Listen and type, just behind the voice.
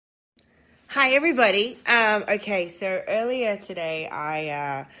Hi, everybody. Okay, so earlier today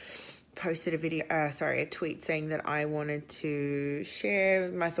I posted a tweet saying that I wanted to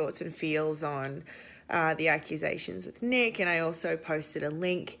share my thoughts and feels on the accusations with Nick, and I also posted a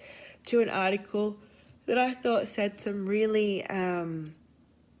link to an article that I thought said some really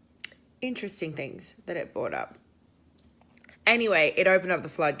interesting things that it brought up. Anyway, it opened up the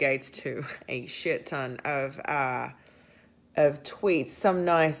floodgates to a shit ton of tweets, some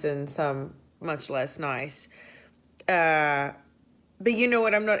nice and some much less nice. But you know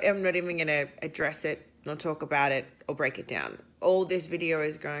what? I'm not even going to address it, nor talk about it, or break it down. All this video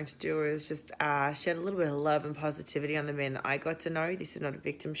is going to do is just shed a little bit of love and positivity on the men that I got to know. This is not a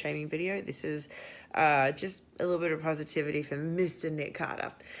victim shaming video. This is just a little bit of positivity for Mr. Nick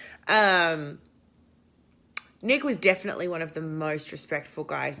Carter. Nick was definitely one of the most respectful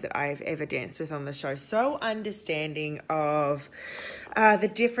guys that I've ever danced with on the show. So understanding of the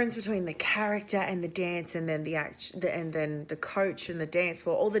difference between the character and the dance, and then the coach and the dance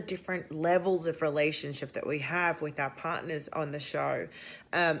floor, all the different levels of relationship that we have with our partners on the show.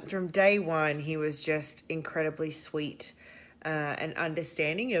 From day one, he was just incredibly sweet and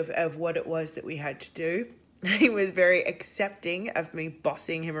understanding of what it was that we had to do. He was very accepting of me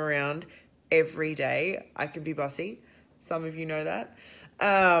bossing him around every day. I could be bossy. Some of you know that.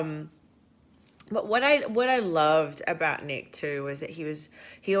 But what I loved about Nick too was that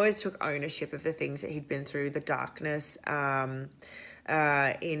he always took ownership of the things that he'd been through, the darkness in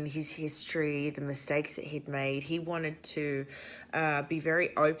his history, the mistakes that he'd made. He wanted to be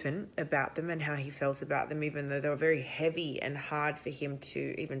very open about them and how he felt about them, even though they were very heavy and hard for him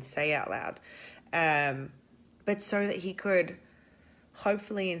to even say out loud. But so that he could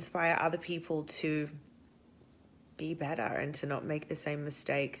hopefully inspire other people to be better and to not make the same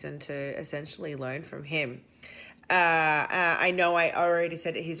mistakes and to essentially learn from him. I know I already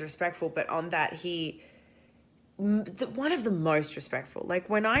said that he's respectful, but on that, one of the most respectful. Like,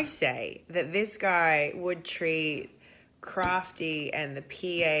 when I say that this guy would treat Crafty and the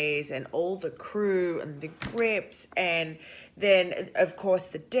PAs and all the crew and the grips, and then of course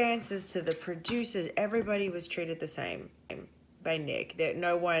the dancers to the producers, everybody was treated the same by Nick, that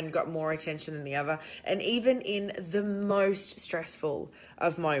no one got more attention than the other. And even in the most stressful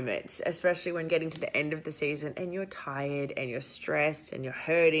of moments, especially when getting to the end of the season and you're tired and you're stressed and you're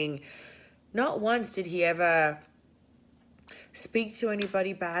hurting, not once did he ever speak to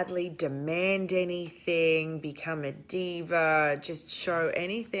anybody badly, demand anything, become a diva, just show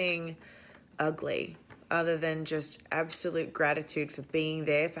anything ugly, other than just absolute gratitude for being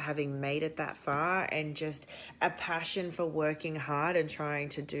there, for having made it that far, and just a passion for working hard and trying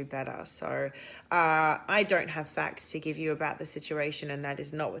to do better. So I don't have facts to give you about the situation, and that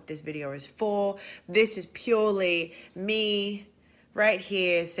is not what this video is for. This is purely me right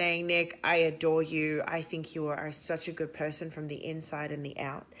here saying, Nick, I adore you. I think you are such a good person from the inside and the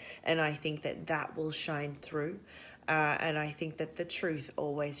out, and I think that that will shine through. And I think that the truth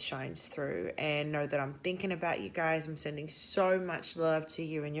always shines through. And know that I'm thinking about you guys. I'm sending so much love to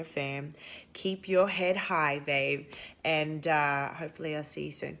you and your fam. Keep your head high, babe. And hopefully I'll see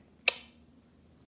you soon.